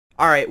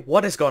Alright,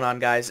 what is going on,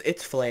 guys?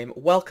 It's Flame.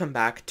 Welcome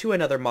back to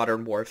another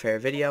Modern Warfare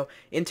video.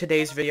 In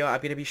today's video,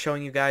 I'm going to be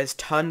showing you guys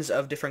tons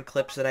of different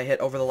clips that I hit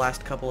over the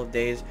last couple of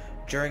days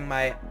during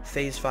my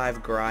Phase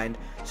 5 grind.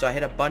 So I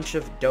hit a bunch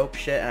of dope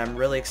shit, and I'm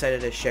really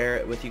excited to share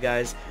it with you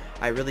guys.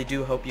 I really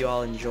do hope you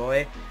all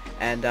enjoy.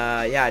 And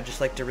yeah, I'd just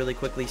like to really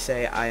quickly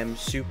say I am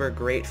super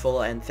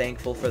grateful and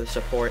thankful for the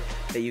support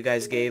that you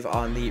guys gave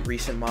on the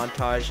recent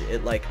montage.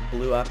 It like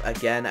blew up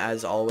again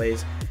as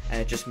always,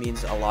 and it just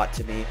means a lot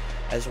to me.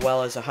 As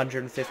well as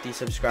 150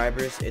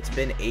 subscribers. It's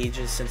been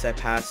ages since I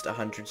passed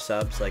 100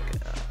 subs, like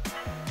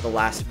the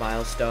last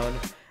milestone.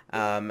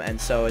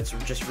 And so it's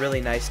just really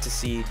nice to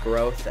see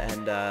growth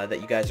and that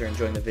you guys are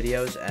enjoying the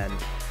videos, and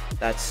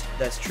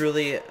that's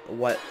truly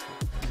what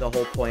the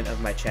whole point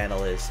of my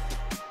channel is,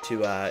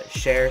 to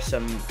share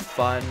some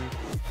fun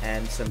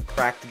and some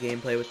cracked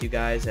gameplay with you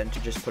guys and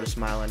to just put a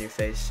smile on your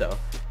face. So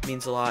it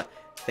means a lot.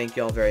 Thank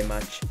you all very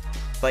much.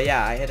 But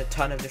yeah, I hit a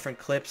ton of different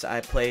clips. I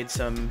played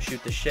some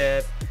shoot the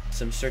ship,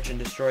 some search and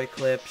destroy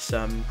clips,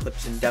 some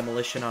clips in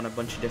demolition on a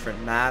bunch of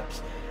different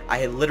maps. I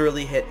had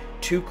literally hit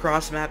 2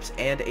 cross maps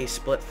and a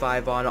split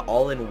 5-on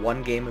all in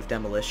one game of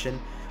demolition.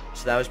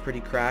 So that was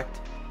pretty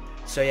cracked.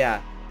 So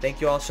yeah,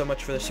 thank you all so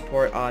much for the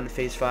support on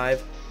Phase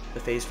 5, the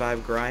Phase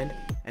 5 grind.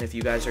 And if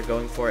you guys are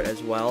going for it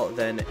as well,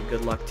 then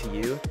good luck to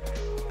you.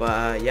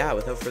 But yeah,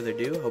 without further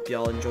ado, hope you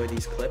all enjoy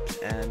these clips,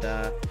 and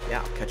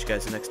yeah, I'll catch you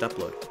guys in the next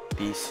upload.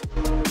 Peace.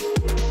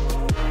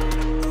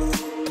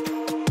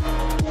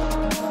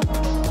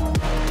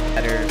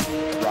 Better,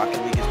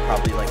 Rocket League is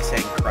probably like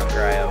saying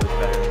Crunker.io is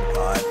better than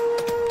COD.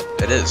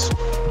 It is.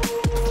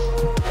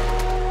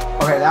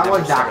 Okay, that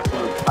was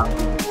actually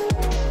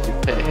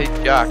something. Hey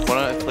Jack, why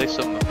don't I play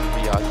some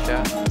VR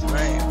chat?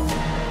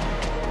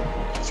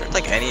 Is there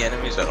like any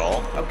enemies at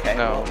all? Okay.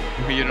 No.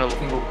 You know,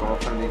 Single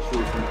girlfriend that she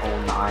was in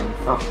 09,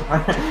 so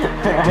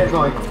I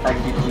don't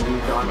expect you to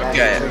use on that.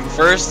 Okay,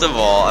 first of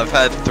all, I've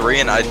had 3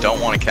 and I don't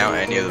want to count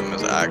any of them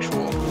as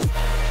actual.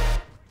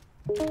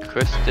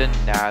 Kristen,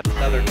 Natalie.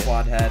 Another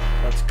quad head.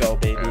 Let's go,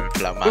 baby.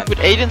 Wait, but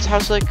Aiden's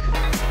house, like,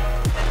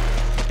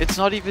 it's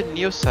not even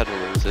Neo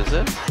settlers, is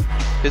it?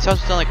 His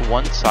house is on like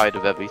one side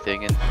of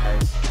everything, and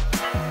Nice.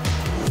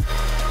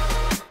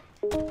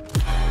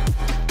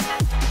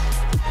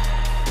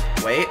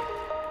 Wait,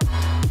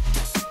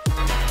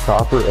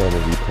 Chopper and a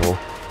VTOL.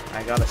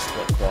 I got a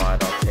split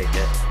quad. I'll take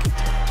it.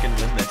 I can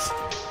win this.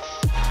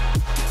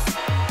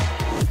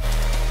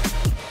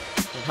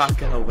 We're not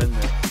gonna win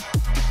this.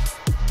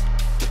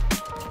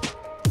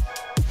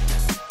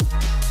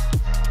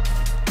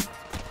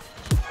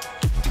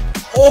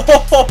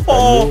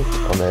 Oh!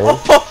 On A.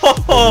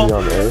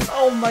 On A.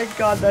 Oh my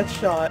god, that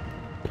shot.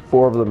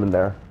 4 of them in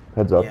there.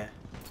 Heads up. Yeah.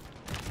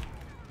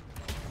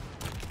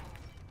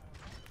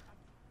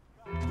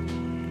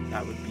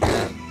 That would be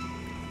them.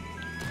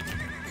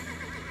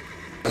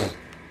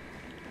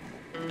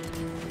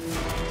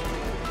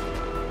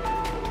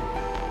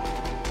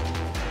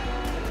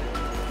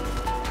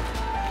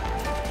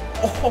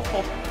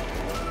 Oh!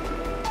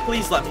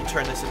 Please let me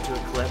turn this into a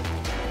clip.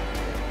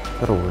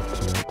 That'll work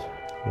tonight.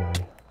 Yeah.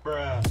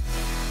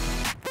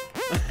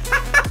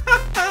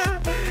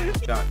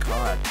 Got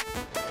caught.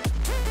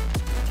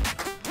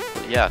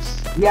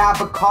 yes. Yeah,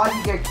 but COD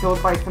you get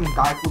killed by some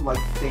guy who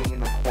likes staying in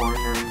the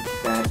corner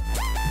instead.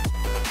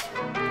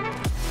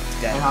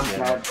 And I'm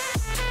dead.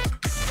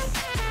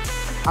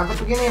 At the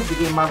beginning of the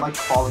game, I like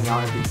falling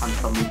out every time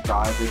somebody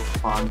dies. It's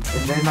fun.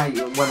 And then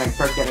when I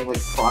start getting like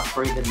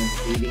frustrated and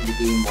hating the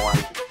game more, I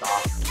just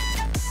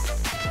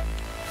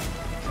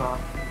stop.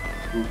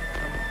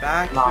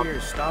 Back No.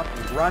 here, stop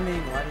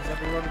running. Why does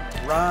everyone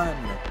run?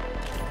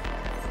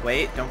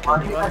 Wait, don't kill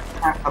anyone.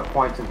 That's the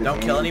point of the Don't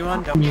game. kill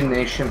anyone. Don't.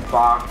 Ammunition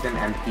box and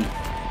MP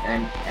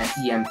and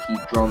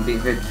EMP drone,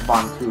 because it's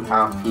fun to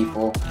have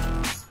people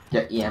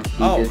get EMP.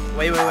 Oh,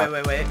 wait.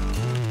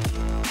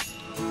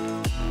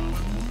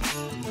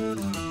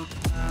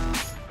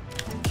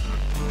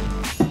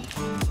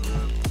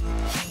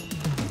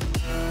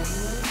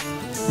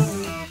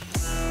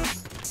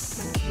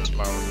 It's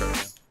Modern Warfare.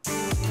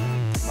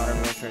 Modern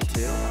Warfare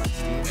 2 on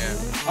Steam.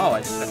 Yeah. Oh,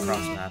 I just hit a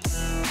cross map.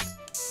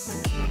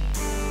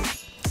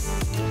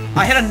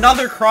 I hit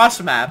another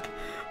cross map.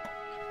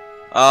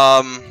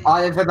 Oh,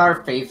 there's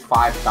another Phase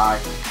 5 guy.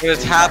 What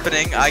is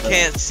happening? I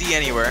can't see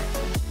anywhere.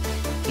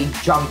 He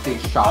jumped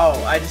his shot.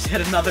 Oh, I just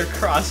hit another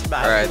cross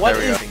map. Alright, What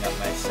there we is up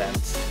my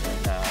sense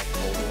in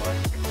Cold War?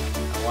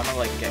 I want to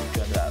like get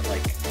good at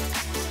like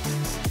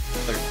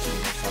 13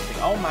 or something.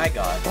 Oh my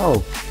god.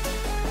 Oh,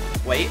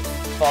 Wait,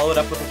 follow it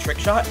up with a trick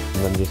shot.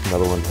 and then just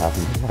another one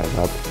happened to line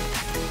up.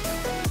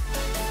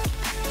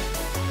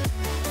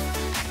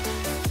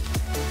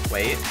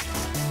 Wait.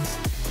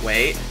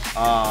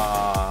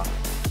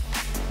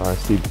 I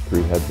see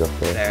 3 heads up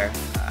there. There.